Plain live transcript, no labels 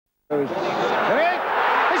It's in there!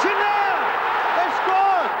 They've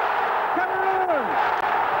scored! Cameroon!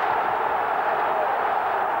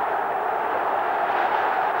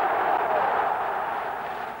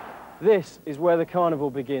 This is where the carnival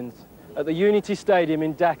begins, at the Unity Stadium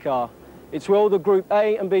in Dakar. It's where all the Group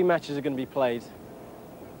A and B matches are going to be played.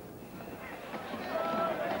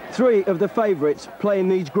 3 of the favourites play in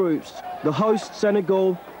these groups: the hosts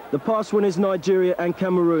Senegal, the past winners Nigeria and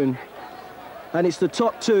Cameroon. And it's the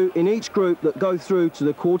top 2 in each group that go through to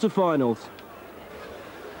the quarter-finals.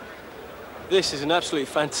 This is an absolutely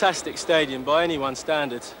fantastic stadium by anyone's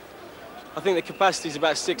standards. I think the capacity is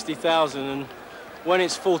about 60,000, and when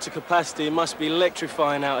it's full to capacity, it must be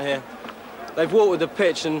electrifying out here. They've walked with the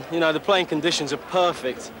pitch, and, you know, the playing conditions are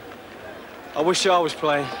perfect. I wish I was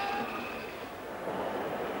playing.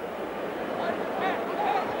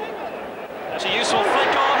 That's a useful flick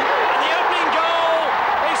on, and the opening goal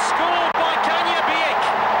is scored by Kenya Biek.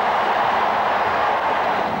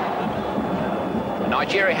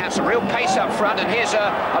 Nigeria have some real pace up front, and here's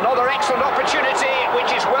another excellent opportunity,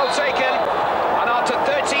 which is well taken. And after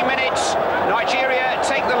 13 minutes, Nigeria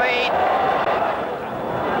take the lead.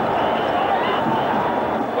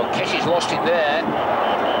 Well, Keshi's lost it there,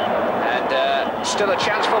 and still a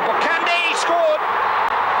chance for Bukandi. He scored.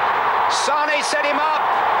 Sane set him up.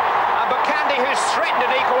 Bukandi, who's threatened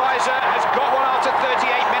an equaliser, has got one after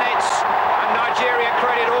 38 minutes, and Nigeria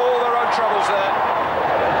created all their own troubles there.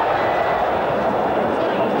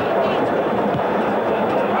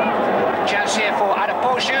 Chance here for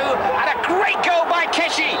Adepoju, and a great goal by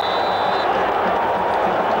Keshi.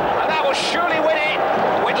 And that will surely win it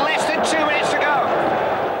with less than 2 minutes to go.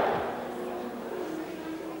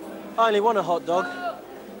 I only want a hot dog.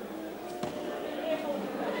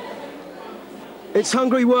 It's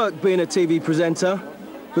hungry work being a TV presenter,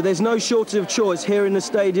 but there's no shortage of choice here in the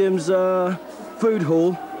stadium's food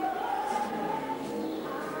hall.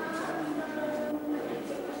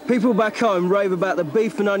 People back home rave about the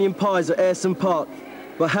beef and onion pies at Ayresome Park,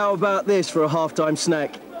 but how about this for a half-time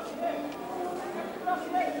snack?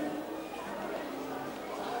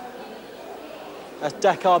 That's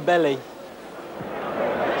Dakar belly.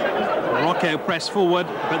 Morocco press forward,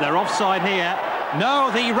 but they're offside here.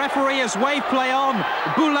 No, the referee has waved play on.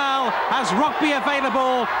 Boulal has rugby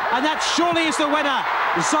available, and that surely is the winner.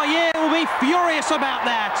 Zaire will be furious about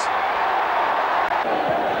that.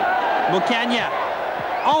 Mukanya.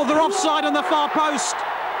 Oh, they're offside on the far post.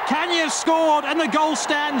 Kenya's scored, and the goal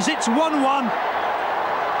stands. It's 1-1.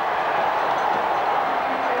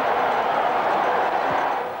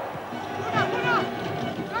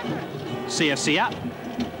 Sia.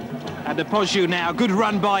 And Adepoju now, good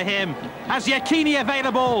run by him. Has Yakini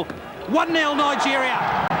available. 1-0 Nigeria.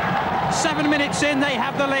 7 minutes in, they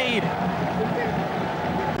have the lead.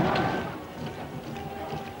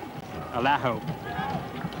 Alaho.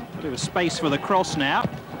 Bit of a space for the cross now.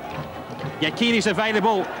 Yakini's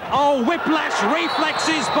available. Oh, whiplash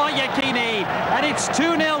reflexes by Yakini. And it's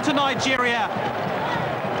 2-0 to Nigeria.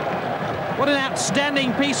 What an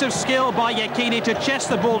outstanding piece of skill by Yakini to chest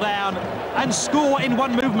the ball down and score in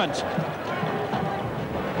one movement.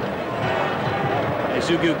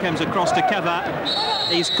 Ezugu comes across to cover.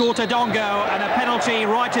 He's caught Adongo, and a penalty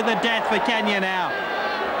right in the death for Kenya now.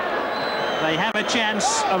 They have a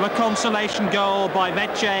chance of a consolation goal by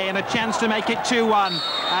Veche and a chance to make it 2-1,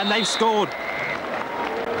 and they've scored.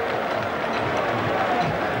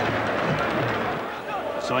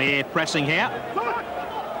 Zaire pressing here.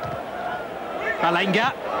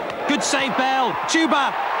 Balenga. Good save, Bell.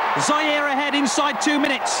 Chuba. Zaire ahead inside 2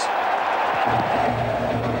 minutes.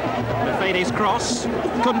 Mafede's cross.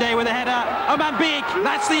 Koundé with a header. Oman Biek.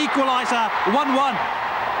 That's the equaliser. 1-1.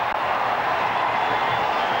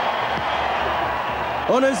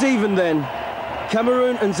 Honours even then.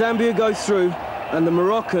 Cameroon and Zambia go through, and the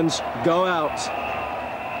Moroccans go out.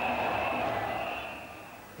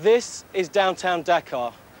 This is downtown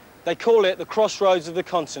Dakar. They call it the crossroads of the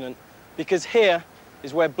continent, because here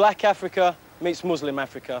is where Black Africa meets Muslim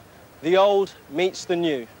Africa. The old meets the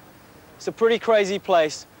new. It's a pretty crazy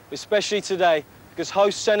place, especially today, because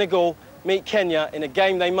host Senegal meet Kenya in a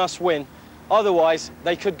game they must win. Otherwise,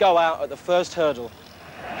 they could go out at the first hurdle.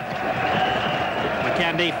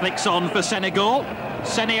 Candy flicks on for Senegal.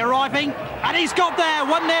 Sene arriving, and he's got there,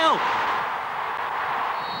 1-0.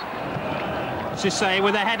 Cissé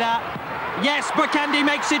with a header. Yes, Bukandi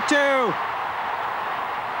makes it 2.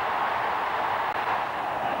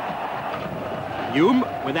 Youm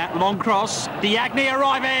with that long cross. Diagne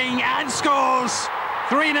arriving and scores.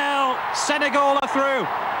 3-0. Senegal are through.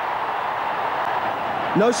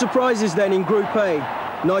 No surprises then in Group A.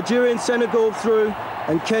 Nigeria and Senegal through,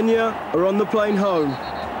 and Kenya are on the plane home.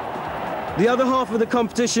 The other half of the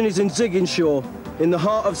competition is in Ziguinchor, in the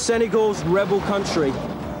heart of Senegal's rebel country.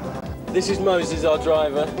 This is Moses, our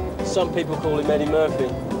driver. Some people call him Eddie Murphy.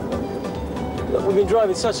 Look, we've been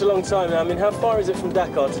driving such a long time now. I mean, how far is it from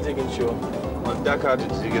Dakar to Ziguinchor? Well, Dakar to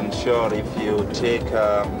Ziguinchor,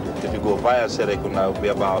 if you go via Senegal now, it'll be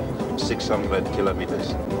about 600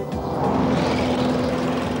 kilometers.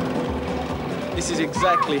 This is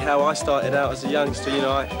exactly how I started out as a youngster. You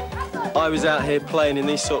know, I was out here playing in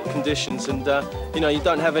these sort of conditions, and you know, you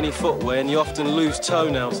don't have any footwear and you often lose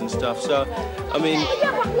toenails and stuff. So, I mean,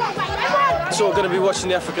 sort of going to be watching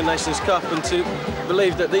the African Nations Cup, and to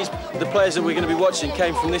believe that the players that we're going to be watching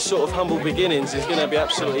came from this sort of humble beginnings is going to be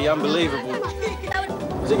absolutely unbelievable.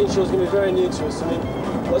 Ziguinchor is going to be very new to us. I mean,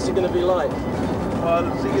 what's it going to be like? Well,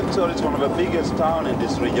 Ziguinchor is one of the biggest towns in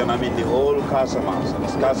this region. I mean, the whole Casamance. And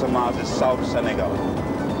Casamance is South Senegal.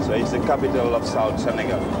 So it's the capital of South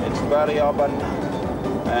Senegal. It's very urban,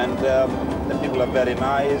 and the people are very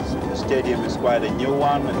nice. The stadium is quite a new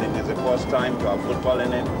one. I think it's the first time to have football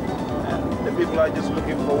in it. And the people are just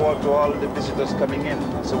looking forward to all the visitors coming in.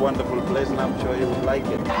 It's a wonderful place, and I'm sure you would like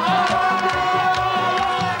it.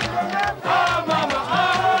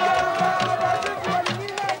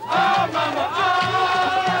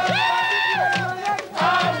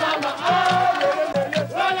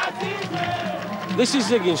 This is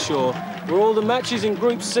Ziguinchor, where all the matches in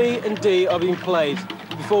Group C and D are being played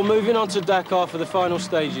before moving on to Dakar for the final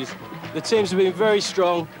stages. The teams have been very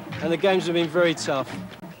strong and the games have been very tough.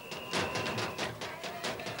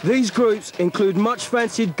 These groups include much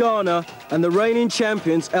fancied Ghana and the reigning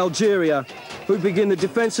champions Algeria, who begin the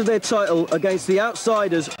defence of their title against the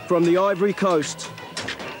outsiders from the Ivory Coast.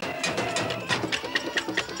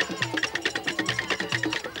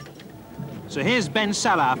 So here's Ben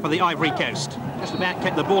Salah for the Ivory Coast. Just about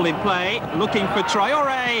kept the ball in play, looking for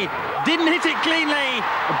Traoré. Didn't hit it cleanly,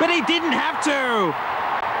 but he didn't have to.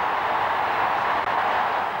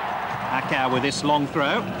 Akar with this long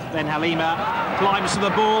throw. Then Halima climbs to the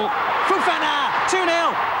ball. Fofana,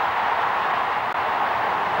 2-0.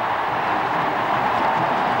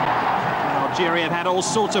 Algeria have had all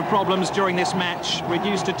sorts of problems during this match.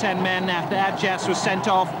 Reduced to 10 men after Adjas was sent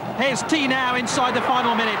off. Here's T now inside the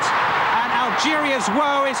final minute. And Algeria's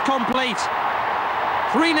woe is complete.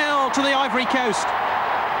 3-0 to the Ivory Coast.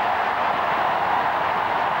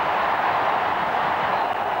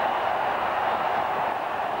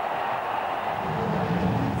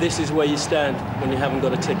 This is where you stand when you haven't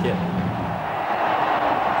got a ticket.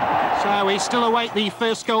 So we still await the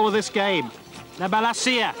first goal of this game.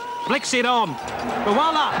 Nabalasia flicks it on.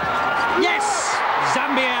 Bawala, yes!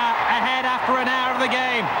 Zambia ahead after an hour of the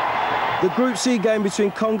game. The Group C game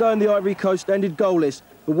between Congo and the Ivory Coast ended goalless,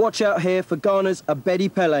 but watch out here for Ghana's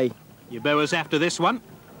Abedi Pele. Yeboah's after this one.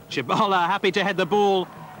 Chibala happy to head the ball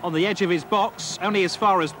on the edge of his box, only as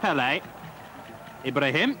far as Pele.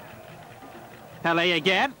 Ibrahim. Pele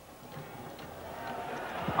again.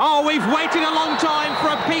 Oh, we've waited a long time for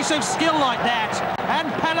a piece of skill like that,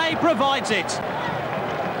 and Pele provides it.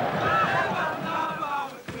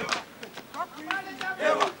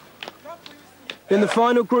 In the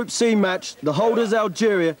final Group C match, the holders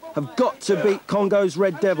Algeria have got to beat Congo's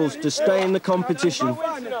Red Devils to stay in the competition.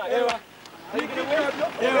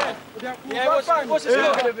 Yeah, what's the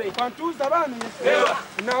score going to be?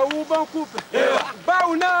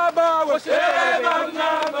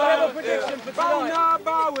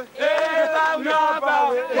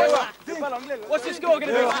 What's the score going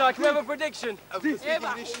to be tonight? Can we have a prediction?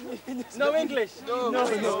 No English? No.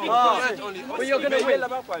 But you're going to win?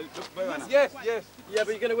 Yes. Yeah, but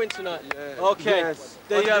you're going to win tonight? Yeah. Okay. Yes.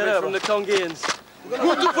 There you have it from the Congolans.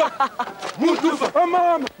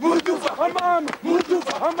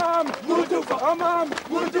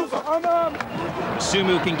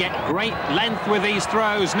 Sumu can get great length with these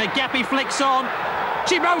throws. Nagapi flicks on.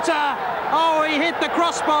 Chibota! Oh, he hit the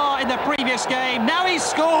crossbar in the previous game. Now he's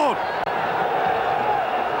scored.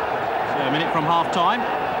 So a minute from half-time.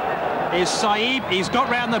 Is Saib. He's got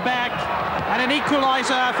round the back. And an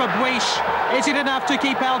equaliser for Bouiche. Is it enough to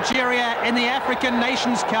keep Algeria in the African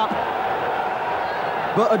Nations Cup?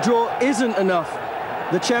 But a draw isn't enough.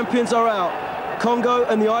 The champions are out. Congo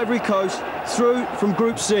and the Ivory Coast through from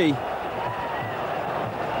Group C.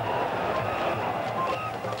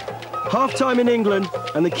 Half-time in England,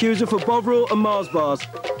 and the cues are for Bovril and Mars bars.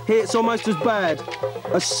 Here it's almost as bad.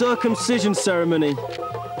 A circumcision ceremony.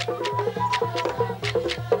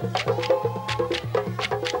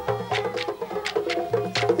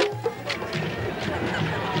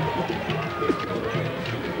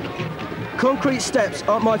 Concrete steps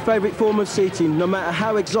aren't my favourite form of seating, no matter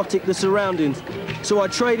how exotic the surroundings. So I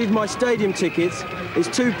traded my stadium tickets is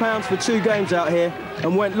 £2 for 2 games out here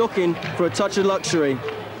and went looking for a touch of luxury.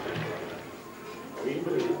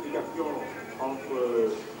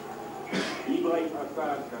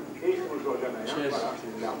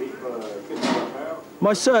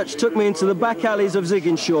 My search took me into the back alleys of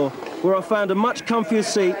Ziguinchor, where I found a much comfier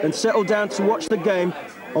seat and settled down to watch the game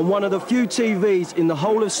on one of the few TVs in the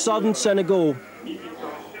whole of southern Senegal.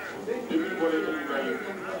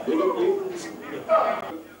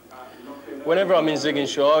 Whenever I'm in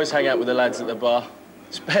Ziguinchor, I always hang out with the lads at the bar.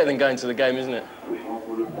 It's better than going to the game, isn't it?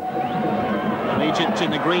 Well, Egypt in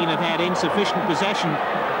the green have had insufficient possession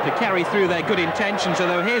to carry through their good intentions,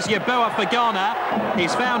 although here's Yeboah for Ghana.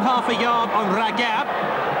 He's found half a yard on Ragab.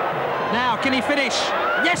 Now, can he finish?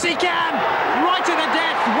 Yes, he can! Right to the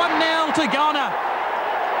death, 1-0 to Ghana.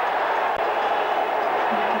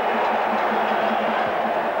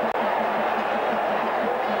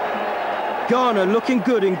 Ghana looking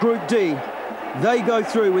good in Group D. They go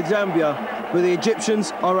through with Zambia, but the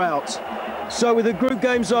Egyptians are out. So with the group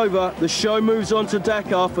games over, the show moves on to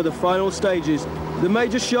Dakar for the final stages. The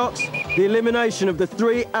major shocks, the elimination of the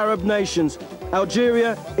 3 Arab nations,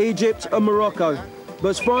 Algeria, Egypt and Morocco. But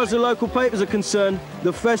as far as the local papers are concerned,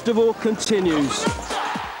 the festival continues.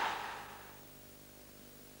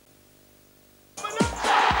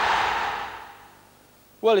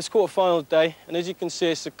 Well, it's quarter-final day, and as you can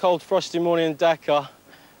see, it's a cold, frosty morning in Dakar.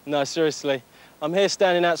 No, seriously. I'm here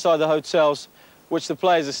standing outside the hotels, which the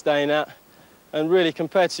players are staying at. And really,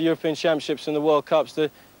 compared to European Championships and the World Cups, the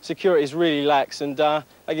security is really lax, and that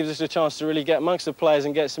gives us a chance to really get amongst the players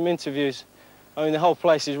and get some interviews. I mean, the whole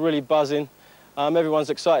place is really buzzing. Everyone's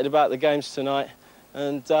excited about the games tonight,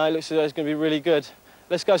 and it looks as though it's going to be really good.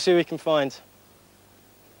 Let's go see what we can find.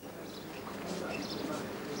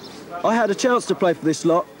 I had a chance to play for this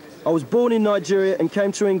lot. I was born in Nigeria and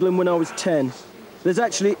came to England when I was 10. There's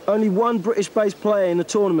actually only one British-based player in the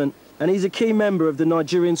tournament, and he's a key member of the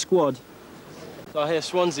Nigerian squad. I hear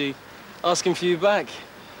Swansea asking for you back.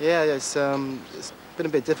 Yeah, it's been a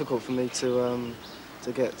bit difficult for me to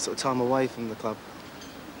get sort of time away from the club,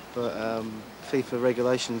 but FIFA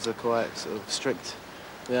regulations are quite sort of strict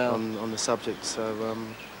on the subject. So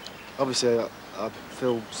obviously I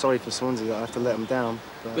feel sorry for Swansea that I have to let them down.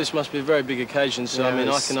 But this must be a very big occasion, so I mean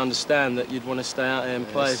I can understand that you'd want to stay out here and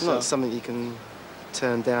play. It's not something you can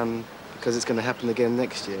turn down because it's going to happen again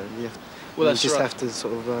next year. You just have to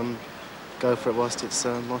sort of go for it whilst it's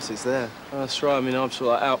there. That's right. I mean, I'm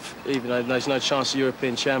sort of out, even though there's no chance of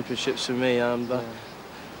European Championships for me.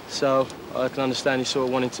 So I can understand you sort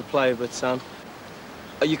of wanting to play. But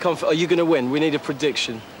are you going to win? We need a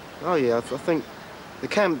prediction. Oh yeah, I think the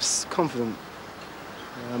camp's confident.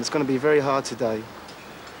 It's going to be very hard today.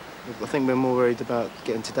 I think we're more worried about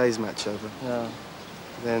getting today's match over. Yeah.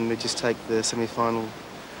 Then we just take the semi-final,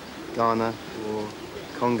 Ghana or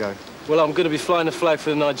Congo. Well, I'm going to be flying the flag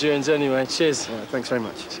for the Nigerians anyway. Cheers. Thanks very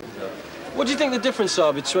much. What do you think the difference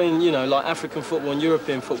are between, you know, like African football and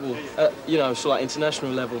European football, you know, so like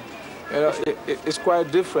international level? You know, it's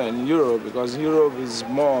quite different in Europe because Europe is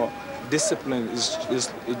more discipline.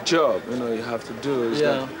 It's a job, you know, you have to do. It's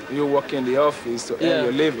like you work in the office to earn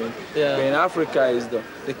your living. Yeah. But in Africa,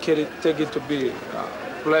 they take it to be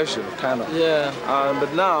pleasure, kind of. Yeah.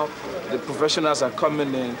 But now, the professionals are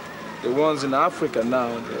coming in. The ones in Africa now,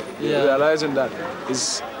 they're realizing that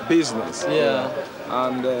it's business. Yeah.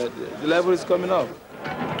 And the level is coming up.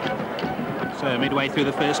 So midway through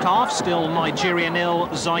the first half, still Nigeria 0,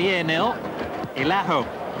 Zaire 0. Ilaho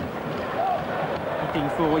looking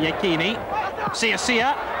for Yekini.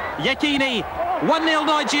 Sia. Yekini, 1-0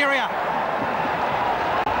 Nigeria.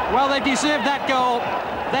 Well, they've deserved that goal.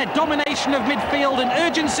 Their domination of midfield and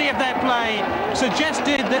urgency of their play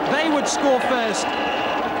suggested that they would score first.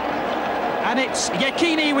 And it's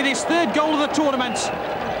Yekini with his 3rd goal of the tournament,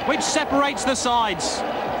 which separates the sides.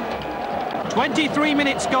 23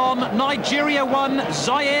 minutes gone, Nigeria 1,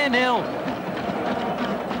 Zaire 0.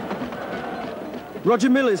 Roger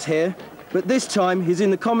Miller's here, but this time he's in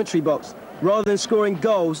the commentary box, rather than scoring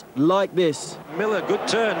goals like this. Miller, good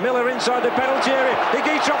turn. Miller inside the penalty area.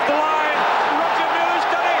 Higuita off the line. Roger Miller's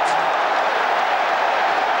done it.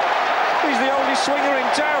 He's the oldest swinger in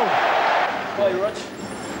town. Hi, Rog.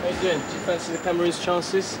 How you doing? Do you fancy the Cameroon's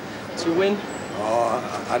chances to win?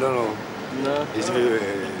 Oh, I don't know. No? It's very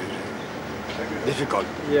difficult.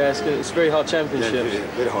 Yeah, it's a very hard championship. Yeah,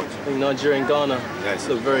 very hard. I think Nigeria and Ghana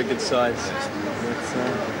are very good sides.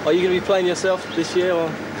 But, are you going to be playing yourself this year? Or?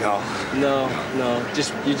 No. No.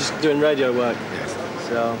 You're just doing radio work. Yes.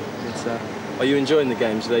 So, are you enjoying the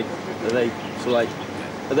games? Are they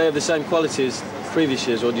of the same quality as previous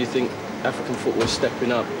years, or do you think African football is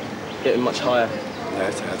stepping up, getting much higher?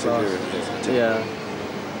 Yes, I think. Yeah.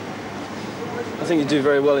 I think you do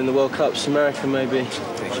very well in the World Cups. America, maybe.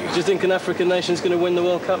 Thank you. Do you think an African nation's going to win the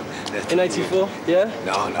World Cup in '84? Yeah?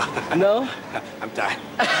 No, no. No? I'm tired.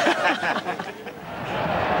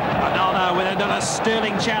 Onana with another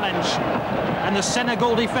sterling challenge. And the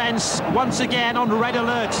Senegal defence once again on red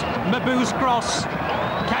alert. Mabou's cross.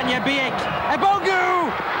 Kanya Biek.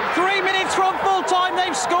 Ebongu! 3 minutes from full time,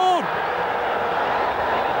 they've scored.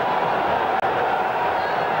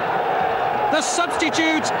 The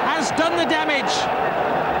substitute has done the damage.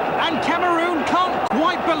 And Cameroon can't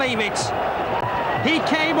quite believe it. He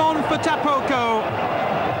came on for Tapoko.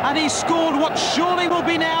 And he scored what surely will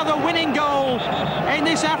be now the winning goal in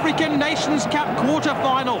this African Nations Cup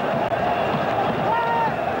quarter-final.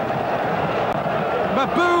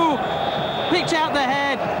 Mabou picked out the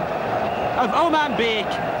head of Oman Biek,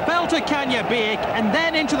 fell to Kanya Biek, and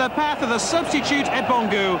then into the path of the substitute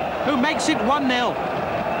Ebongu, who makes it 1-0.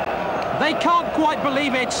 They can't quite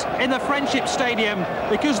believe it in the Friendship Stadium,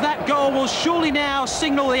 because that goal will surely now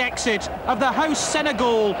signal the exit of the host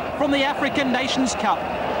Senegal from the African Nations Cup.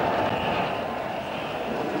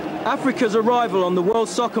 Africa's arrival on the world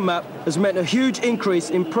soccer map has meant a huge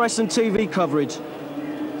increase in press and TV coverage.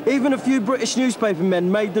 Even a few British newspaper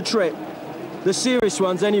men made the trip, the serious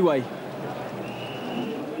ones anyway.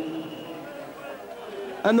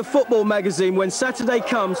 And the football magazine, when Saturday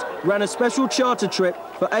comes, ran a special charter trip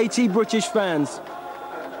for 80 British fans.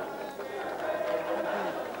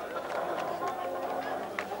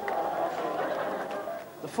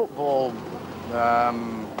 The football,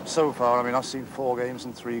 so far, I mean, I've seen 4 games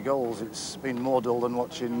and 3 goals. It's been more dull than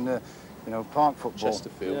watching, you know, park football.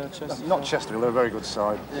 Chesterfield. Yeah, Chesterfield. Not Chesterfield, they're a very good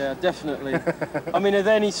side. Yeah, definitely. I mean, are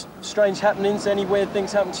there any strange happenings, any weird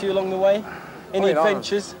things happen to you along the way? Any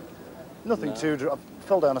adventures? Nothing too... I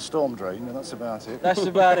fell down a storm drain, and that's about it. That's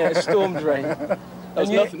about it, a storm drain. That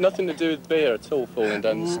was nothing to do with beer at all, falling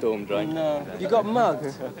down the storm drain. No. You got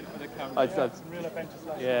mugged?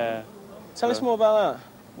 Yeah. Tell us more about that.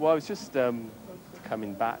 Well, I was just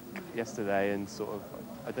coming back yesterday and sort of,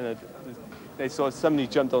 I don't know, they sort of, somebody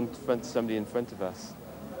jumped on somebody in front of us.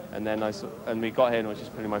 And then we got here and I was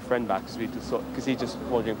just putting my friend back because he just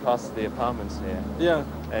wandering past the apartments here. Yeah.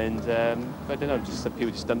 And I don't know, just some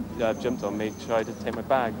people just jumped on me, tried to take my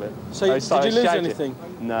bag, but so did you lose anything?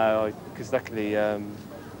 No, because luckily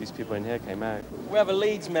these people in here came out. We have a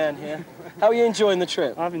Leeds man here. How are you enjoying the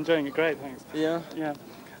trip? I'm enjoying it great, thanks. Yeah. Yeah.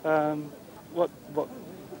 What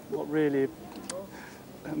really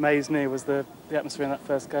amazed me was the atmosphere in that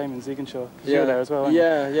first game in Ziguinchor. You were there as well, weren't you?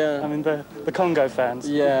 Yeah. I mean, the Congo fans,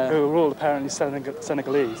 who were all apparently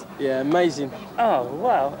Senegalese. Yeah, amazing. Oh,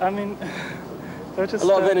 wow. I mean, they were just... A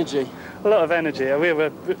lot of energy. A lot of energy.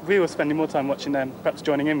 We were spending more time watching them, perhaps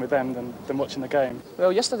joining in with them, than watching the game.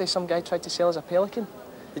 Well, yesterday some guy tried to sell us a pelican.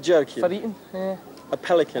 You're joking? For eating, yeah. A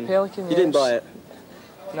pelican? A pelican, You didn't buy it?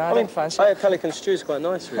 No, I didn't fancy it. it. Pelican stew is quite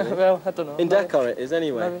nice, really. Well, I don't know. In Dakar it is,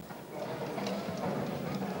 anyway. Maybe.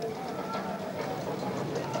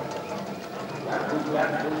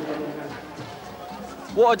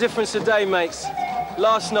 What a difference a day makes.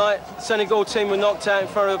 Last night, Senegal team were knocked out in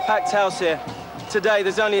front of a packed house here. Today,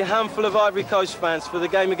 there's only a handful of Ivory Coast fans for the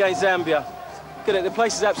game against Zambia. Look at it, the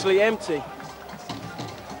place is absolutely empty.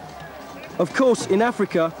 Of course, in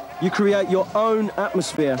Africa, you create your own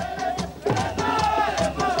atmosphere.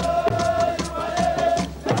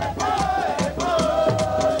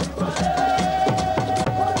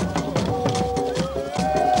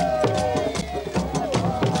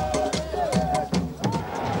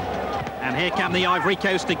 Here come the Ivory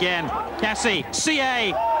Coast again. Cassie,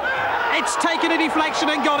 CA. It's taken a deflection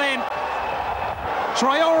and got in.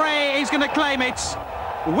 Traore is going to claim it.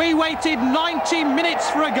 We waited 90 minutes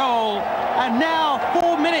for a goal, and now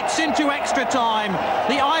 4 minutes into extra time,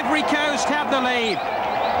 the Ivory Coast have the lead.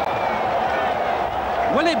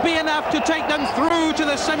 Will it be enough to take them through to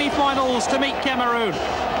the semi-finals to meet Cameroon?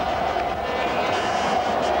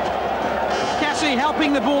 Cassie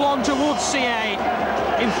helping the ball on towards CA.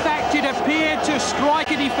 In fact, it appeared to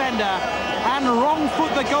strike a defender and wrong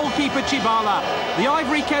foot the goalkeeper Chibala. The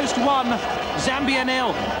Ivory Coast 1, Zambia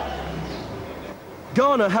 0.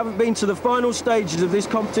 Ghana haven't been to the final stages of this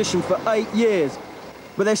competition for 8 years,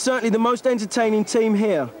 but they're certainly the most entertaining team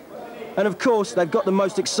here. And of course, they've got the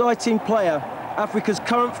most exciting player, Africa's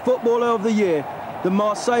current Footballer of the Year, the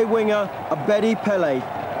Marseille winger, Abedi Pele.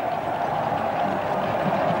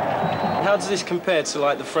 How does this compare to,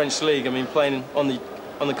 like, the French league? I mean, playing on the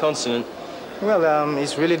continent? Well,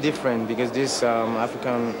 it's really different because this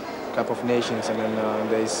African Cup of Nations, and then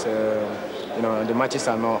there's, you know, the matches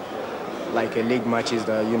are not like a league matches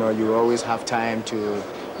that, you know, you always have time to,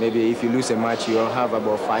 maybe if you lose a match, you'll have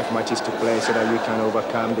about 5 matches to play so that you can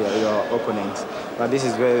overcome your opponents. But this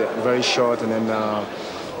is very, very short, and then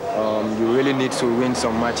you really need to win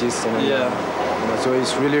some matches. And then, you know, so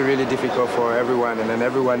it's really, really difficult for everyone, and then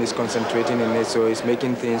everyone is concentrating in it, so it's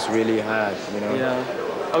making things really hard, you know.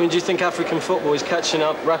 Yeah. I mean, do you think African football is catching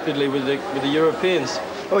up rapidly with the Europeans?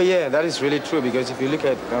 Oh yeah, that is really true, because if you look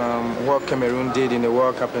at what Cameroon did in the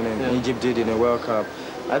World Cup and then Egypt did in the World Cup,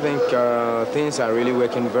 I think things are really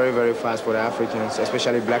working very, very fast for the Africans,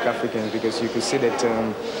 especially black Africans, because you could see that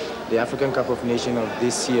the African Cup of Nations of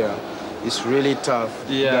this year is really tough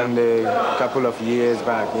than the couple of years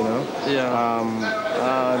back, you know.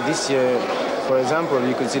 This year, for example,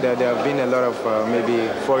 you could see that there have been a lot of maybe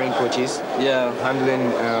foreign coaches handling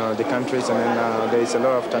the countries, and then there is a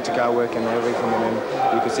lot of tactical work and everything, and then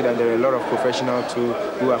you could see that there are a lot of professionals too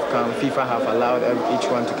who have come. FIFA have allowed each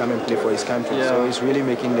one to come and play for his country, so it's really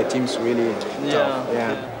making the teams really tough.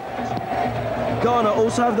 Ghana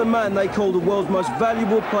also have the man they call the world's most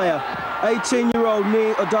valuable player, 18-year-old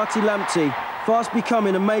Nii Odati Lamptey, fast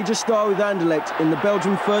becoming a major star with Anderlecht in the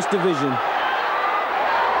Belgian First Division.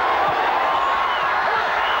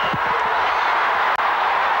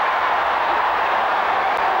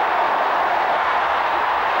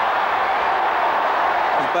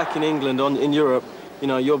 Back in England, in Europe, you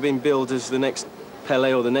know, you're being billed as the next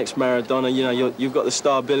Pele or the next Maradona. You know, you've got the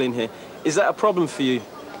star billing here. Is that a problem for you?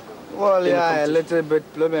 Well, yeah, a little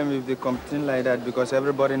bit problem with the competition like that, because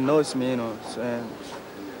everybody knows me, you know. So,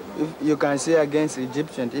 if you can see against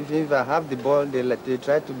Egyptians, if I have the ball, they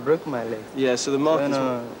try to break my leg. Yeah, so the market.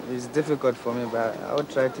 So, it's difficult for me, but I will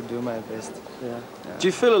try to do my best. Yeah. Do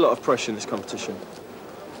you feel a lot of pressure in this competition?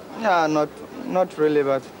 Yeah, not really,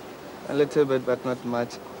 but a little bit, but not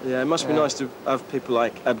much. Yeah, it must be nice to have people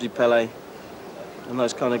like Abdi Pele and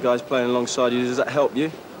those kind of guys playing alongside you. Does that help you?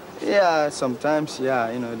 Yeah, sometimes,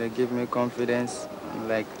 yeah, you know, they give me confidence.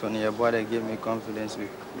 Like Tony Yeboah, they give me confidence. We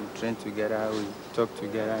train together, we talk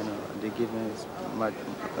together, you know. They give me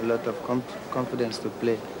a lot of confidence to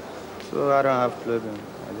play. So I don't have problem.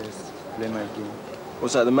 I just play my game.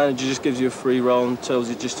 What's that, the manager just gives you a free roll and tells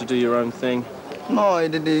you just to do your own thing? No,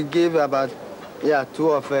 they give about,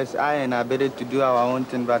 two of us, I and Abedi, to do our own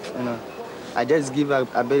thing, but, you know, I just give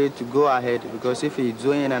Abedi to go ahead, because if he's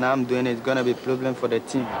doing it and I'm doing it, it's going to be a problem for the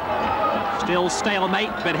team. Still stalemate,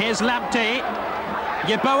 but here's Lamptey.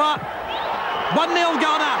 Yeboah, 1-0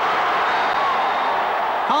 Ghana.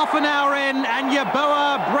 Half an hour in, and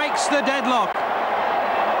Yeboah breaks the deadlock.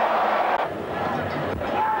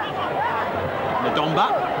 Ndomba,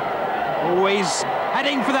 always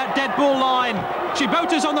heading for that dead ball line.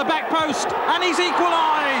 Chibota's on the back post, and he's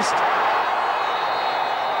equalised.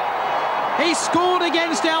 He scored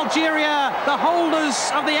against Algeria, the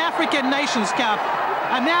holders of the African Nations Cup,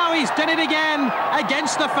 and now he's done it again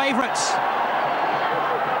against the favourites.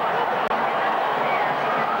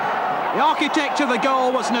 The architect of the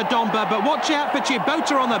goal was Ndomba, but watch out for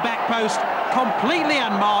Chibota on the back post, completely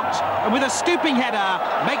unmarked, and with a stooping header,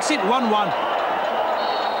 makes it 1-1.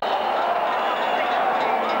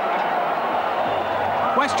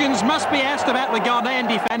 Questions must be asked about the Ghanaian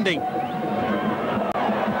defending.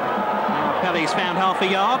 Pele's found half a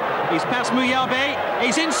yard. He's past Muyabe.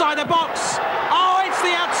 He's inside the box. Oh, it's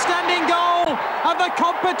the outstanding goal of the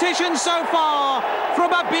competition so far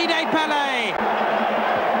from Abide Pele.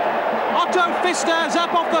 Otto Pfister's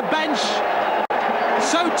up off the bench.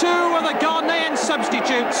 So too are the Ghanaian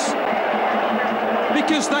substitutes,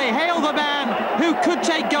 because they hail the man who could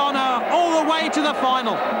take Ghana all the way to the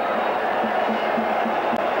final.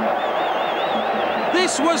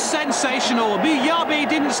 This was sensational. Muyabe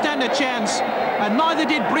didn't stand a chance, and neither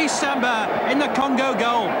did Brice Samba in the Congo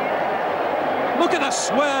goal. Look at the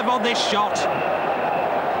swerve on this shot.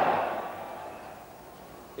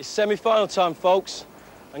 It's semi-final time, folks,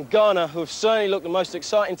 and Ghana, who have certainly looked the most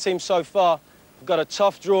exciting team so far, have got a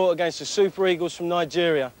tough draw against the Super Eagles from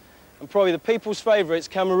Nigeria. And probably the people's favourites,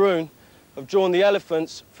 Cameroon, have drawn the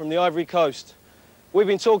Elephants from the Ivory Coast. We've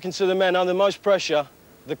been talking to the men under the most pressure,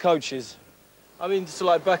 the coaches. I mean, so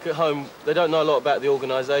like back at home, they don't know a lot about the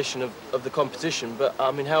organisation of the competition, but I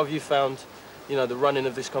mean, how have you found, you know, the running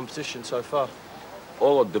of this competition so far?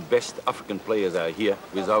 All of the best African players are here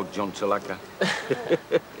without John Chalaka.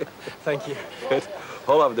 Thank you.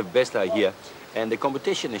 All of the best are here, and the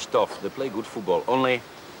competition is tough. They play good football. Only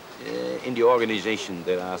in the organisation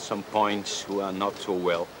there are some points who are not so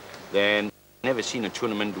well. Then never seen a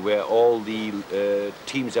tournament where all the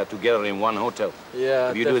teams are together in one hotel.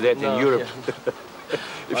 Yeah. If you do that in Europe, yeah.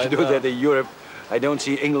 if you do that in Europe, I don't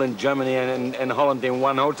see England, Germany, and Holland in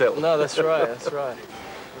one hotel. No, that's right. That's right.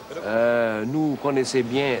 Nous connaissons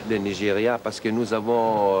bien le Nigeria parce que nous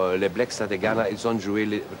avons les Black Stars de Ghana, ils ont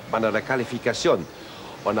joué pendant la qualification.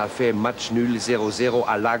 On a fait match nul 0-0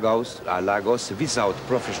 à Lagos, without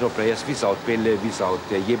professional players, without Pele, without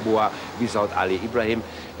Yeboah, without Ali Ibrahim.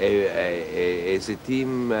 The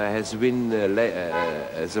team has won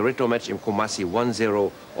the return match in Kumasi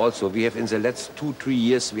 1-0. Also, we have in the last 2-3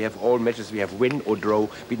 years, we have all matches, we have win or draw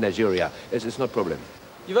with Nigeria. It's not a problem.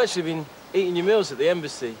 You've actually been eating your meals at the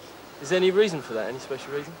embassy. Is there any reason for that, any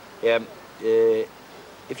special reason? Yeah,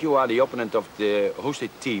 if you are the opponent of the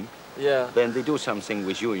hosted team, then they do something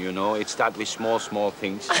with you, you know. It starts with small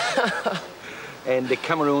things. And the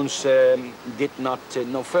Cameroons did not,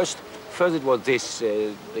 no, first it was this,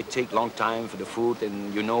 they take long time for the food,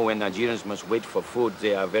 and you know when Nigerians must wait for food,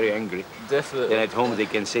 they are very angry. Definitely. Then at home they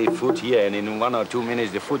can say food here, and in 1 or 2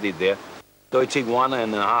 minutes the food is there. So it takes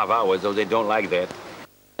 1.5 hours, so they don't like that.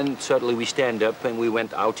 And certainly we stand up and we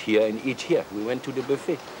went out here and eat here. We went to the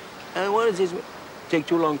buffet. And what is this? Take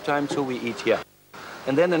too long time, so we eat here.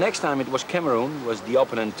 And then the next time it was Cameroon, was the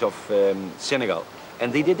opponent of Senegal.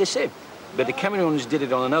 And they did the same. But the Cameroons did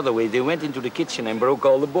it on another way. They went into the kitchen and broke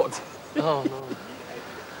all the boards. Oh, no.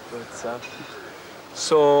 But,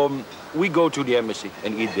 so we go to the embassy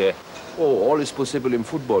and eat there. Oh, all is possible in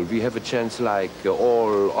football. We have a chance like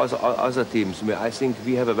all other teams. I think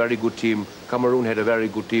we have a very good team. Cameroon had a very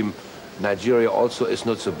good team. Nigeria also is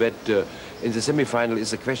not so bad. In the semi-final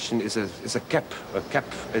is a question, is a cap,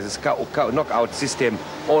 is a knockout system.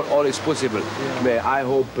 All is possible. Yeah. I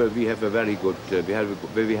hope we have a very good,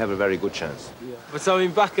 we have a very good chance. Yeah. But I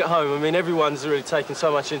mean, back at home, I mean, everyone's really taken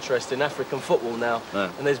so much interest in African football now,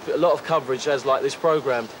 and there's a lot of coverage as like this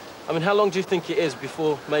programme. I mean, how long do you think it is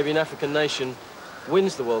before maybe an African nation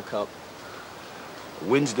wins the World Cup?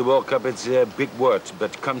 Wins the World Cup, it's a big word,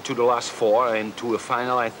 but come to the last 4 and to a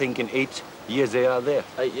final, I think in 8 years they are there.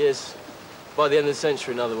 8 years? By the end of the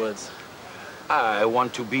century, in other words? I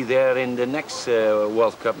want to be there in the next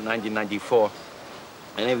World Cup, 1994.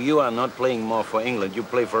 And if you are not playing more for England, you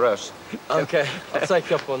play for us. OK, I'll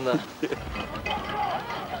take up on that.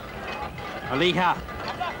 Aliha.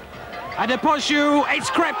 Adepoju, it's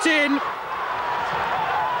crept in.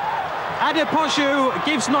 Adepoju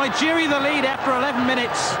gives Nigeria the lead after 11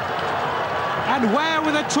 minutes. And where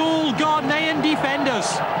were the tall Ghanaian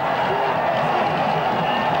defenders?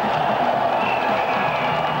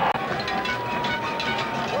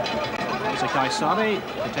 There's a Kaisari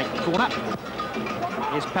to take the corner.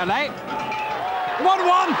 Here's Pele.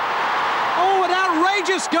 1-1. Oh, an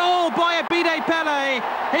outrageous goal by Abide Pele.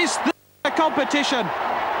 His third competition.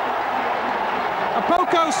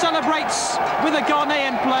 Apoko celebrates with the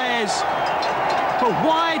Ghanaian players. But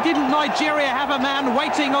why didn't Nigeria have a man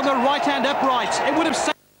waiting on the right-hand upright? It would have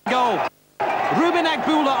saved the goal. Ruben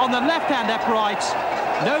Agbula on the left-hand upright.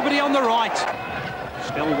 Nobody on the right.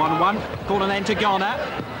 Still 1-1. Corner then to Ghana.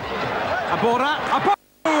 Abora. Apoko!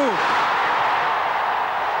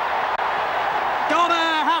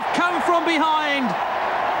 Ghana have come from behind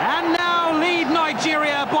and now lead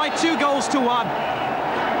Nigeria by 2-1.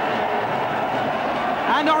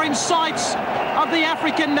 And are in sight of the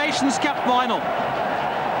African Nations Cup final.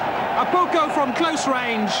 Apoko from close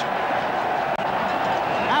range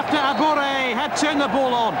after Abore had turned the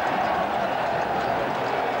ball on.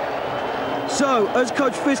 So, as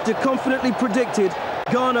Coach Pfister confidently predicted,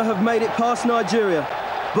 Ghana have made it past Nigeria.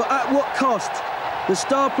 But at what cost? The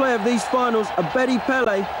star player of these finals, Abedi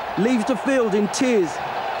Pele, leaves the field in tears.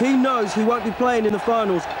 He knows he won't be playing in the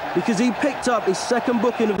finals because he picked up his second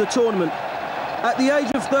booking of the tournament. At the age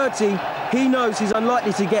of 30, he knows he's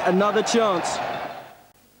unlikely to get another chance.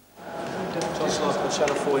 Josh Lars on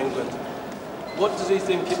Channel 4 England. What does he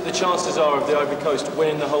think the chances are of the Ivory Coast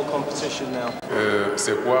winning the whole competition now?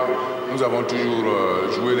 C'est quoi? Nous avons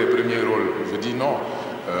toujours joué les premiers rôles. Je dis non.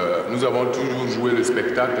 Nous avons toujours joué le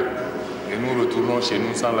spectacle et nous retournons chez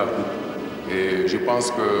nous sans la coupe. Et je pense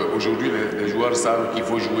qu'aujourd'hui, les joueurs savent qu'il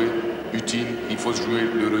faut jouer utile, il faut jouer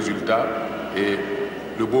le résultat. Et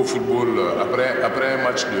le beau football, après un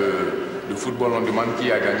match de football, on demande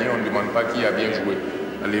qui a gagné, on ne demande pas qui a bien joué.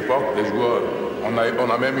 À l'époque, les joueurs, on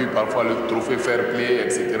a même eu parfois le trophée fair play,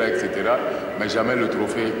 etc., mais jamais le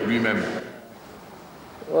trophée lui-même.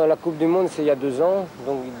 La Coupe du Monde, c'est il y a 2 ans.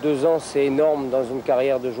 Donc 2 ans, c'est énorme dans une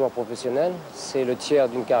carrière de joueur professionnel. C'est le tiers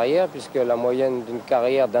d'une carrière, puisque la moyenne d'une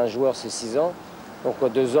carrière d'un joueur, c'est 6 ans. Donc en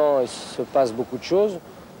 2 ans, il se passe beaucoup de choses.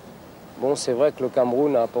 Bon, c'est vrai que le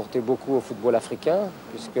Cameroun a apporté beaucoup au football africain,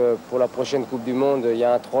 puisque pour la prochaine Coupe du Monde, il y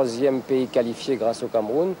a un 3e pays qualifié grâce au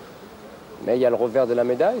Cameroun. Mais il y a le revers de la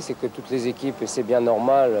médaille, c'est que toutes les équipes, et c'est bien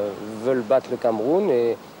normal, veulent battre le Cameroun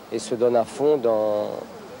et se donnent à fond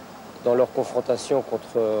dans leur confrontation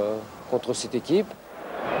contre cette équipe.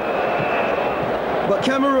 But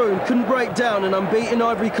Cameroon couldn't break down an unbeaten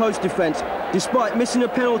Ivory Coast defence, despite missing a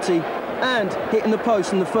penalty and hitting the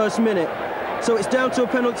post in the first minute. So it's down to a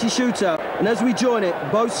penalty shootout, and as we join it,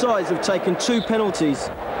 both sides have taken 2 penalties.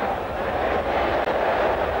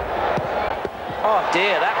 Oh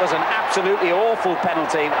dear, that was an absolutely awful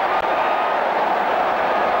penalty.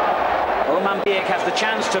 Oman Biek has the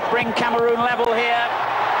chance to bring Cameroon level here,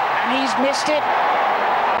 and he's missed it.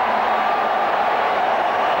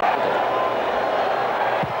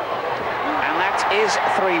 And that is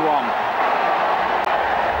 3-1.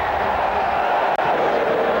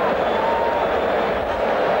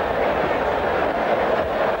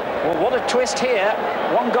 Well, what a twist here.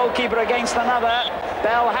 One goalkeeper against another.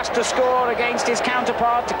 Bell has to score against his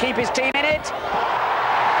counterpart to keep his team in it.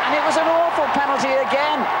 And it was an awful penalty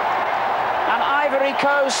again. And Ivory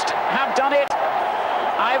Coast have done it.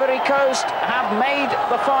 Ivory Coast have made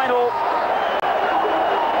the final.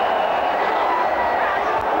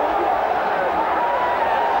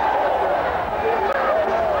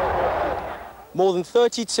 More than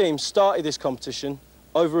 30 teams started this competition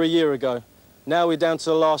over a year ago. Now we're down to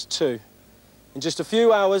the last 2. In just a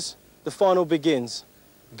few hours, the final begins.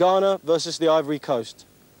 Ghana versus the Ivory Coast.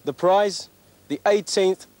 The prize, the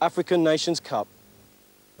 18th African Nations Cup.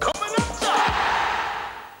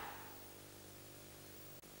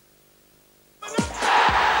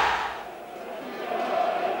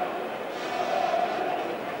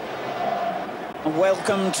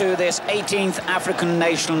 Welcome to this 18th African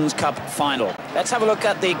Nations Cup final. Let's have a look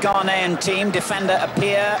at the Ghanaian team. Defender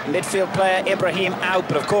Appiah, midfield player Ibrahim out,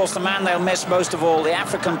 but of course the man they'll miss most of all, the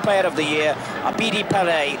African Player of the Year, Abidi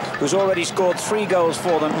Pele, who's already scored 3 goals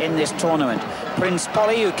for them in this tournament. Prince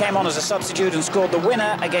Polly, who came on as a substitute and scored the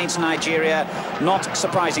winner against Nigeria, not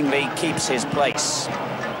surprisingly keeps his place.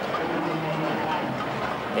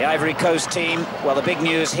 The Ivory Coast team, well, the big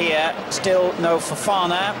news here, still no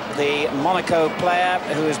Fofana, the Monaco player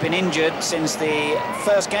who has been injured since the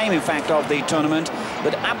first game, in fact, of the tournament.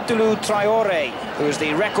 But Abdoulou Traoré, who is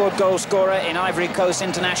the record goal scorer in Ivory Coast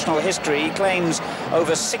international history, he claims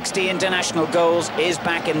over 60 international goals, is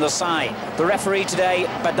back in the side. The referee today,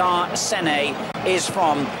 Badar Sene, is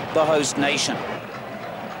from the host nation.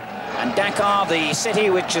 And Dakar, the city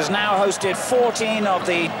which has now hosted 14 of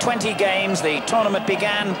the 20 games the tournament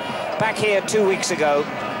began back here 2 weeks ago,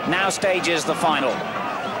 now stages the final.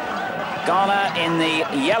 Ghana in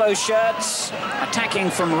the yellow shirts, attacking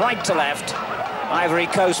from right to left. Ivory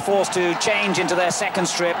Coast forced to change into their second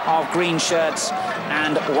strip of green shirts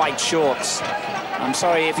and white shorts. I'm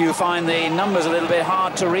sorry if you find the numbers a little bit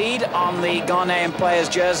hard to read on the Ghanaian players'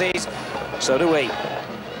 jerseys. So do we.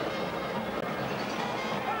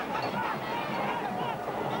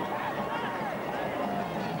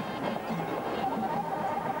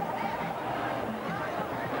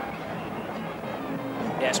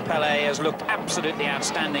 Yes, Pele has looked absolutely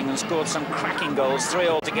outstanding and scored some cracking goals, 3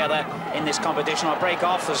 altogether in this competition. I'll break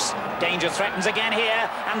off as danger threatens again here,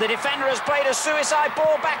 and the defender has played a suicide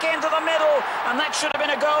ball back into the middle, and that should have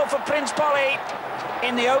been a goal for Prince Polly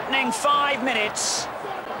in the opening 5 minutes.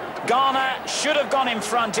 Ghana should have gone in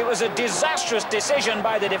front. It was a disastrous decision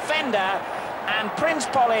by the defender, and Prince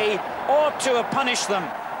Polly ought to have punished them.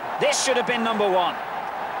 This should have been number 1.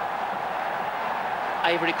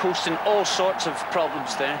 Ivory Coast in all sorts of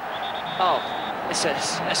problems there. Oh, it's a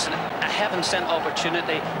heaven-sent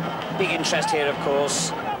opportunity. Big interest here, of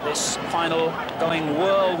course. This final going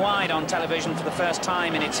worldwide on television for the first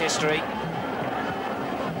time in its history.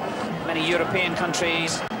 Many European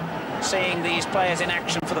countries seeing these players in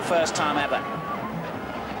action for the first time ever.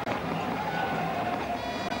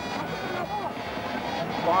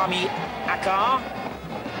 Kwame Akar.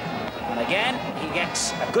 And again, he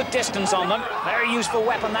gets a good distance on them. Very useful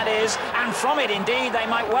weapon that is. And from it, indeed, they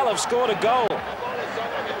might well have scored a goal.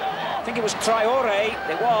 I think it was Traoré.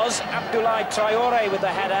 It was Abdoulaye Traoré with the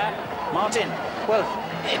header. Martin. Well,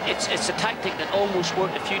 it's a tactic that almost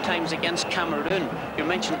worked a few times against Cameroon. You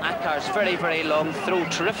mentioned Akar's very, very long throw.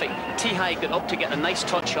 Terrific. Tihai got up to get a nice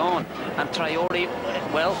touch on. And Traoré,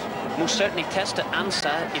 well, most certainly tested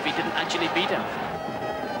Ansah if he didn't actually beat him.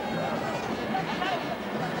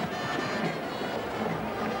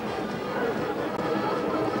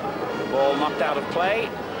 Ball knocked out of play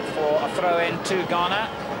for a throw-in to Ghana.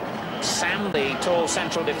 Sam, the tall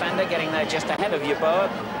central defender, getting there just ahead of Yeboah.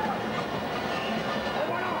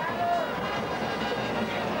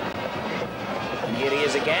 And here he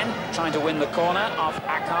is again, trying to win the corner off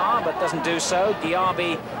Akar, but doesn't do so.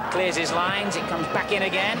 Diaby clears his lines, it comes back in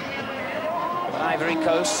again. But Ivory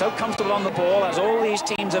Coast, so comfortable on the ball, as all these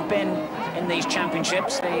teams have been in these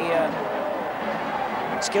championships. The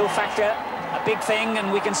skill factor, a big thing,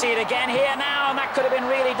 and we can see it again here now, and that could have been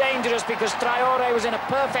really dangerous because Traoré was in a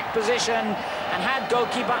perfect position, and had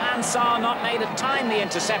goalkeeper Ansar not made a timely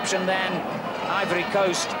interception, then Ivory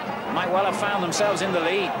Coast might well have found themselves in the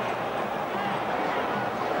lead.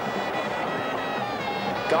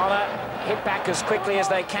 Ghana hit back as quickly as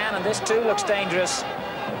they can, and this too looks dangerous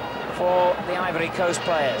for the Ivory Coast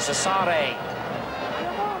players. Asare.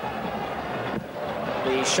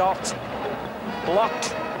 The shot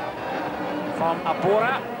blocked from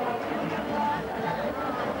Abura.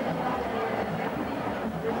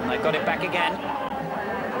 And they got it back again.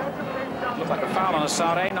 Looked like a foul on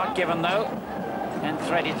Asare, not given though. And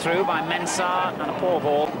threaded through by Mensah, and a poor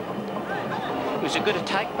ball. It was a good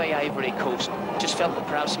attack by Ivory Coast. Just felt that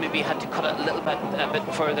perhaps maybe he had to cut it a bit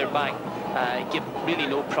further back. Give really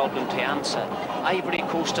no problem to answer. Ivory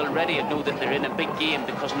Coast already know that they're in a big game,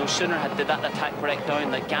 because no sooner had that attack break down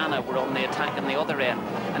that Ghana were on the attack on the other end.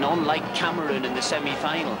 And unlike Cameroon in the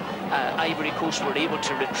semi-final, Ivory Coast were able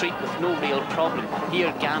to retreat with no real problem.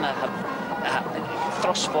 Here Ghana have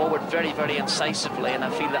thrust forward very, very incisively, and I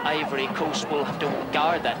feel that Ivory Coast will have to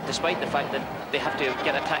guard that, despite the fact that they have to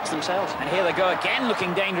get attacks themselves. And here they go again,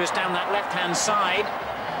 looking dangerous down that left-hand side.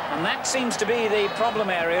 And that seems to be the problem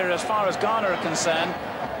area as far as Ghana are concerned.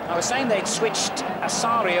 I was saying they'd switched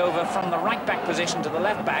Asare over from the right-back position to the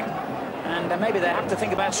left-back, and maybe they have to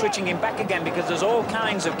think about switching him back again, because there's all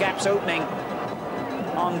kinds of gaps opening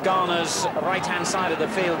on Ghana's right-hand side of the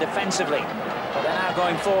field defensively. But they're now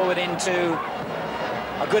going forward into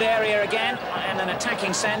a good area again, in an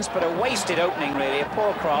attacking sense, but a wasted opening, really, a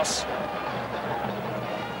poor cross.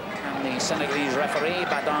 And the Senegalese referee,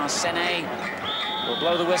 Badin Sene, will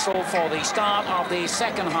blow the whistle for the start of the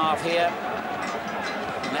second half here.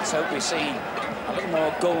 And let's hope we see a little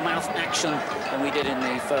more goal-mouth action than we did in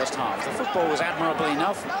the first half. The football was admirable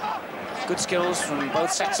enough. Good skills from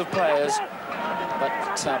both sets of players,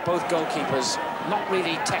 but both goalkeepers not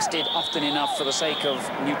really tested often enough for the sake of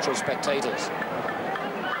neutral spectators.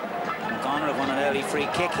 Ghana have won an early free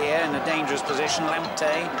kick here in a dangerous position.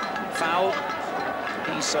 Lamptey, foul.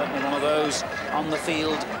 He's certainly one of those on the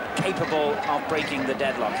field capable of breaking the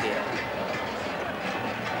deadlock here.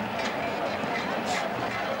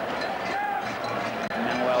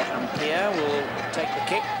 Manuel Ampere will take the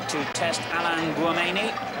kick to test Alain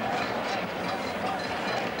Guameni.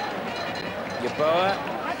 Yeboah,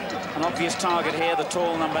 an obvious target here, the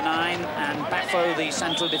tall number 9, and Bafo, the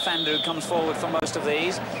central defender, who comes forward for most of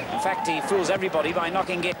these. In fact, he fools everybody by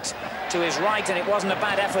knocking it to his right, and it wasn't a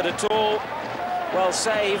bad effort at all. Well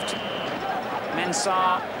saved.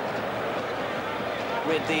 Mensah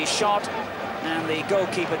with the shot, and the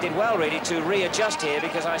goalkeeper did well, really, to readjust here,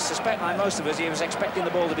 because I suspect, like most of us, he was expecting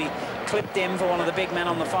the ball to be clipped in for one of the big men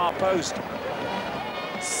on the far post.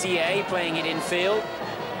 CA playing it infield.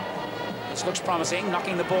 This looks promising,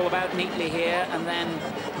 knocking the ball about neatly here, and then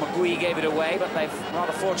Magui gave it away, but they've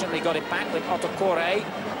rather fortunately got it back with Otokore.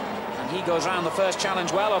 And he goes round the first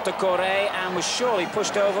challenge well, Otokore, and was surely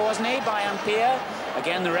pushed over, wasn't he, by Ampere?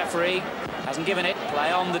 Again, the referee hasn't given it.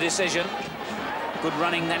 Play on the decision. Good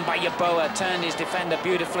running then by Yeboah, turned his defender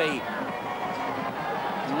beautifully.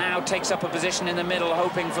 Now takes up a position in the middle,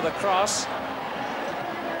 hoping for the cross.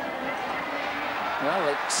 Well,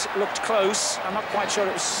 it looked close. I'm not quite sure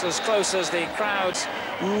it was as close as the crowds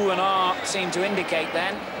ooh and ah seem to indicate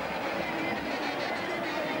then.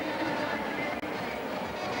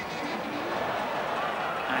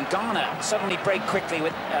 And Ghana suddenly break quickly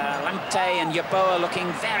with Lamptey and Yeboah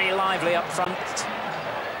looking very lively up front.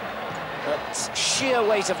 But sheer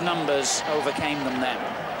weight of numbers overcame them then.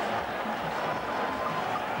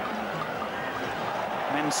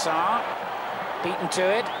 Mensah beaten to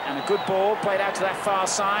it, and a good ball played out to that far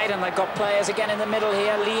side, and they've got players again in the middle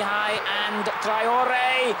here, Lehigh and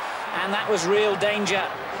Traoré, and that was real danger.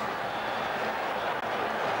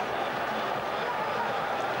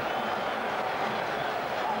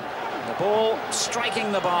 The ball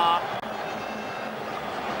striking the bar.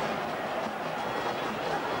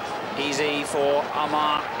 Easy for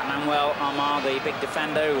Amar, Manuel Amar, the big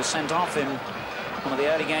defender who was sent off in one of the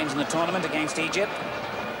early games in the tournament against Egypt.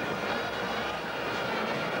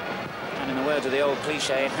 And in the words of the old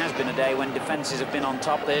cliche, it has been a day when defences have been on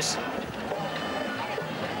top this.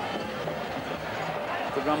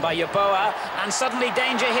 Good run by Yeboah, and suddenly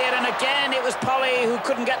danger here, and again it was Polly who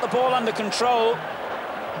couldn't get the ball under control.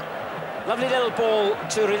 Lovely little ball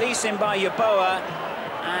to release him by Yeboah,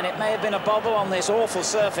 and it may have been a bobble on this awful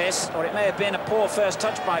surface, or it may have been a poor first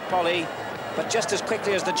touch by Polly, but just as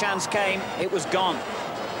quickly as the chance came, it was gone.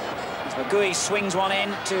 Magui swings one in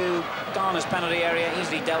to Ghana's penalty area,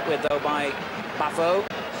 easily dealt with though by Bafo.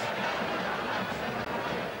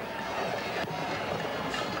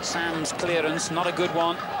 Sam's clearance, not a good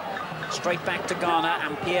one. Straight back to Ghana,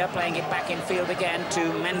 and Pierre playing it back in field again to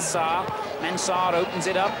Mensah. Mensah opens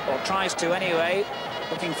it up, or tries to anyway.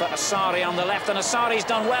 Looking for Asari on the left, and Asari's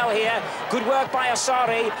done well here. Good work by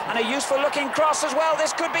Asari, and a useful-looking cross as well.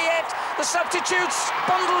 This could be it. The substitutes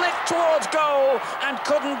bundled it towards goal and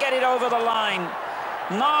couldn't get it over the line.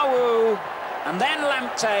 Nawu and then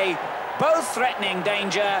Lamptey, both threatening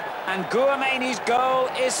danger, and Guamani's goal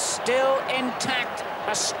is still intact,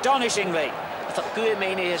 astonishingly. I thought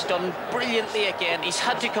Guamani has done brilliantly again. He's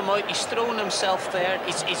had to come out, he's thrown himself there,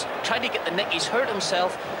 he's tried to get the nick, he's hurt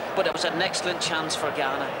himself, but it was an excellent chance for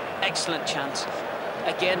Ghana. Excellent chance.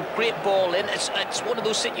 Again, great ball in. It's one of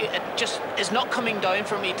those it just is not coming down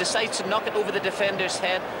for me. He decides to knock it over the defender's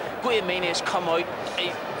head. Guamani has come out.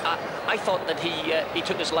 I thought that he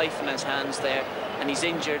took his life in his hands there, and he's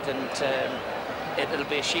injured, and it'll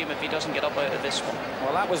be a shame if he doesn't get up out of this one.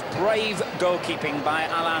 Well, that was brave goalkeeping by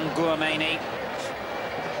Alain Guamani.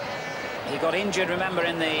 He got injured, remember,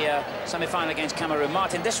 in the semi-final against Cameroon.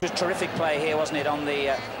 Martin, this was terrific play here, wasn't it, on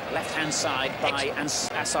the left-hand side by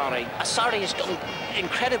Asari. Asari has done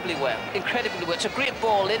incredibly well, incredibly well. It's a great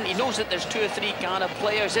ball in. He knows that there's 2 or 3 Ghana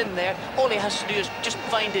players in there. All he has to do is just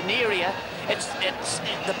find an area.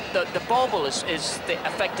 The bobble is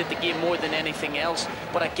affected the game more than anything else.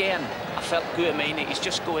 But again, I felt Guamani, he's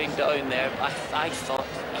just going down there. I thought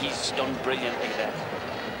he's done brilliantly there.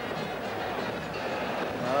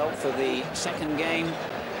 Well, for the second game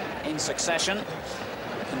in succession,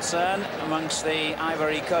 concern amongst the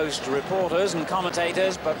Ivory Coast reporters and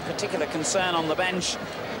commentators, but particular concern on the bench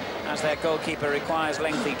as their goalkeeper requires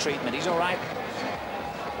lengthy treatment. He's all right.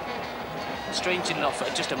 Strangely enough,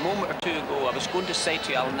 just a moment or two ago, I was going to say to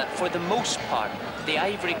you, Alan, that for the most part, the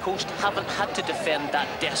Ivory Coast haven't had to defend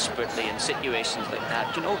that desperately in situations like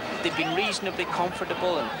that. You know, they've been reasonably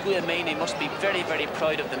comfortable, and Guamani must be very, very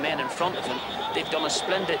proud of the men in front of him. They've done a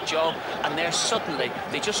splendid job, and there suddenly,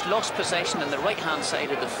 they just lost possession on the right-hand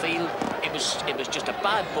side of the field. It was just a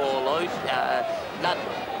bad ball out. That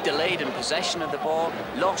delayed in possession of the ball,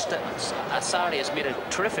 lost it. Asari has made a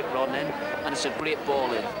terrific run in, and it's a great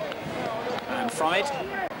ball in. And from it,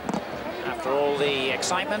 after all the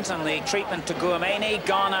excitement and the treatment to Guamani,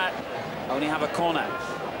 Ghana only have a corner.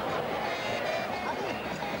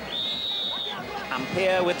 And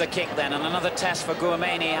Pierre with the kick then, and another test for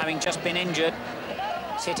Guamani, having just been injured.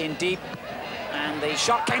 It's hit in deep, and the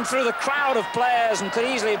shot came through the crowd of players and could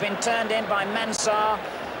easily have been turned in by Mensah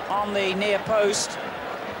on the near post.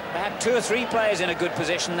 They had 2 or 3 players in a good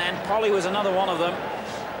position then. Polly was another one of them.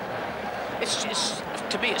 It's just,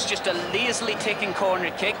 to me, it's just a lazily taken corner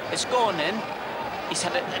kick. It's gone in. He's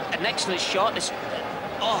had an excellent shot. It's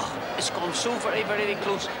gone so very, very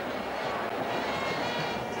close.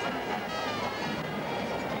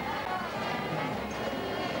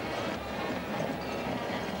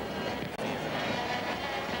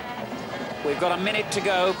 We've got a minute to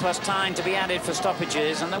go, plus time to be added for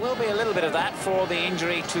stoppages, and there will be a little bit of that for the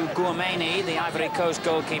injury to Guamani, the Ivory Coast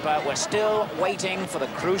goalkeeper. We're still waiting for the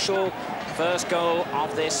crucial first goal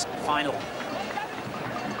of this final.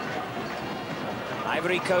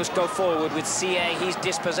 Ivory Coast go forward with CA. He's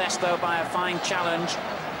dispossessed, though, by a fine challenge.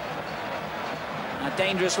 A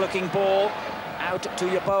dangerous-looking ball out to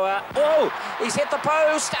Yeboah. Oh, he's hit the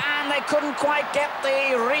post, and they couldn't quite get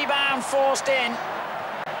the rebound forced in.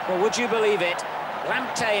 Well, would you believe it?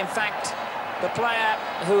 Lamptey, in fact, the player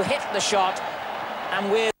who hit the shot,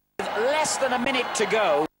 and with less than a minute to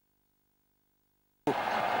go,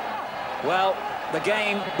 well, the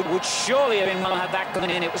game would surely have been well had that gone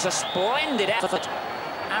in. It was a splendid effort,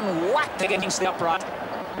 and whacked against the upright,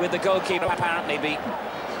 with the goalkeeper apparently beaten.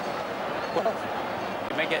 Well,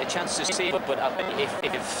 you may get a chance to see it, but if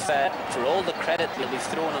for all the credit he'll be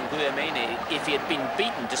thrown on Guamani, if he had been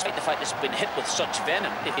beaten, despite the fact he's been hit with such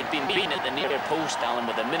venom, if he'd been beaten at the near post, Alan,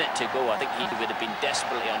 with a minute to go, I think he would have been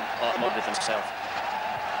desperately on with himself.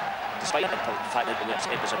 Despite the fact that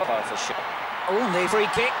it was a powerful shot. Oh, the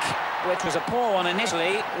free kick, which was a poor one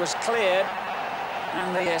initially, was cleared,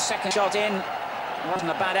 and the second shot in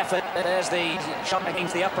wasn't a bad effort. There's the shot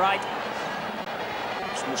against the upright.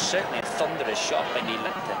 It's most certainly a thunderous shot by Neil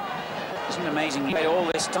Lamptey. Isn't it amazing? He played all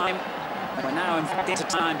this time. We're now, in fact, into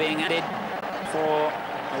time being added for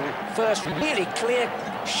the first really clear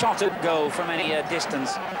shot at goal from any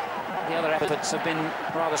distance. The other efforts have been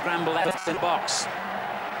rather scrambled efforts in the box.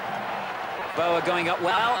 Boa going up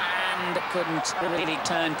well and couldn't really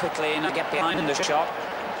turn quickly and get behind the shot.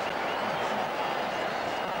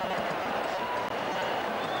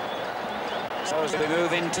 So as we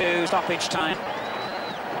move into stoppage time,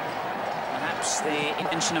 perhaps the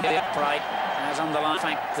intention of the upright has underlined the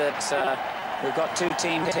fact that we've got two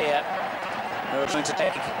teams here who are going to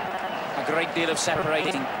take a great deal of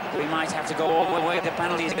separating. We might have to go all the way to the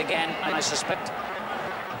penalties again, I suspect.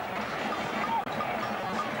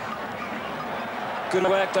 Good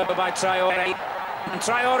work though by Traore. And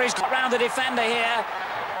Traore's got round the defender here.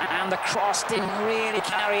 And the cross didn't really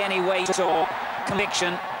carry any weight or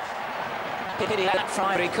conviction. Pity that from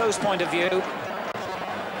Ivory Coast point of view.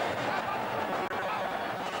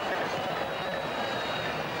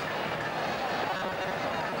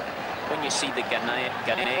 When you see the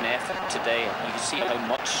Ghanaian effort today, you can see how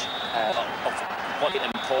much of what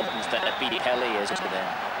importance that Abidi Pele is to them.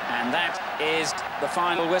 And that is the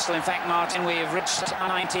final whistle. In fact, Martin, we have reached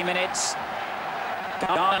 90 minutes.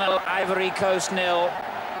 Ghana, Ivory Coast 0.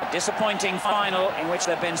 A disappointing final in which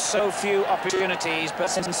there have been so few opportunities, but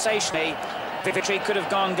sensationally, victory could have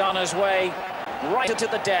gone Ghana's way right to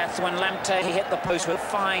the death when Lamptey hit the post with a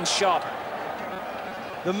fine shot.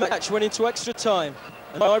 The match went into extra time,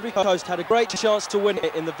 and Ivory Coast had a great chance to win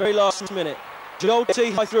it in the very last minute. Joel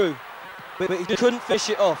T-High through, but he couldn't finish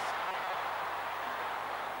it off.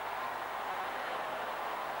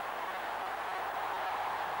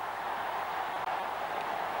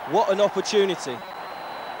 What an opportunity.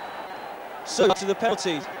 So to the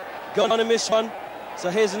penalties. Ghana missed one, so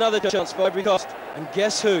here's another chance for Ivory Coast. And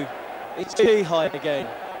guess who? It's T-High again.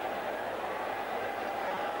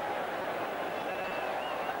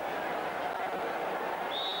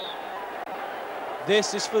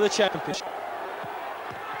 This is for the championship.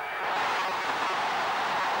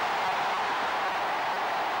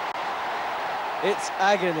 It's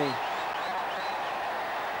agony.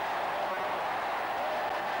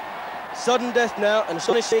 Sudden death now, and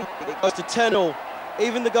astonishingly, it goes to 10-all.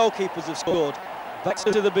 Even the goalkeepers have scored. Back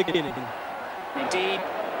to the beginning. Indeed,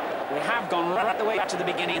 we have gone right the way back to the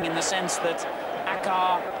beginning in the sense that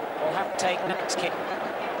Akar will have to take next kick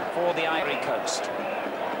for the Ivory Coast.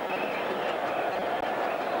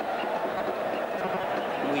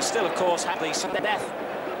 We still, of course, have the sudden death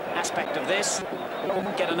aspect of this. We'll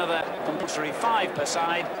get another compulsory 5 per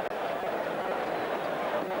side.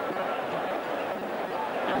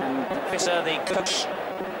 Officer, the coach,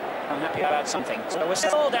 unhappy about something. So we're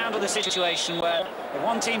still down to the situation where if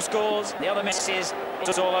one team scores, the other misses,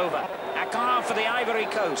 it's all over. Akar for the Ivory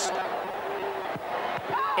Coast.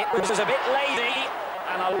 It was a bit lazy,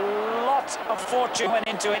 and a lot of fortune went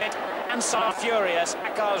into it. Ansar furious,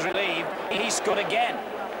 Akar's relieved, he scored again.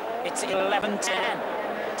 It's 11-10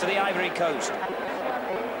 to the Ivory Coast.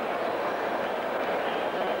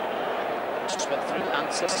 Just went through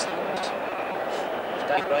Ansar's.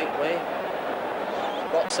 That right way,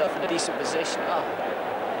 got himself in a decent position. Oh.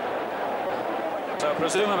 So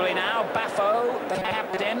presumably now Bafo, the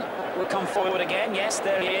captain, will come forward again. Yes,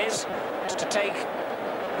 there he is, to take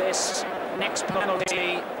this next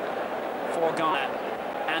penalty for Ghana,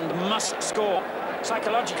 and must score.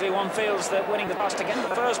 Psychologically, one feels that winning the pass to get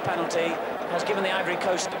the first penalty has given the Ivory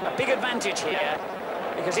Coast a big advantage here,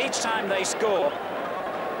 because each time they score,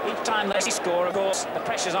 of course, the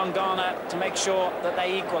pressure's on Ghana to make sure that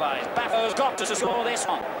they equalise. Bafo's got to score this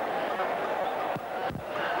one.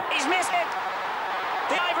 He's missed it!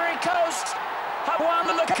 The Ivory Coast have won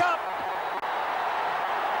the cup.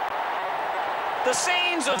 The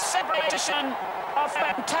scenes of separation are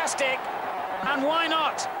fantastic, and why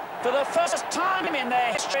not? For the first time in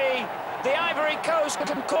their history, the Ivory Coast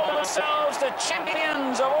can call themselves the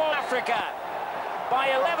champions of all Africa. By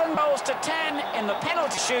 11 goals to 10 in the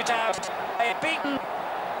penalty shootout, they have beaten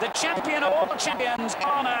the champion of all champions,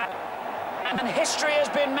 Ghana, and history has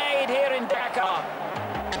been made here in Dakar.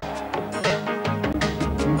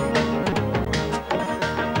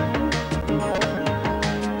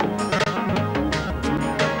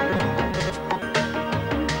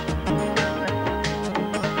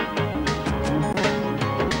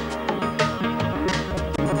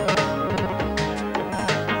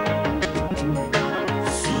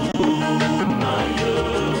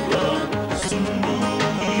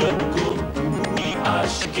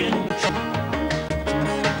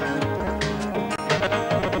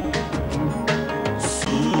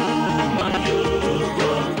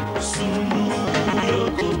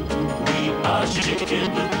 Chicken.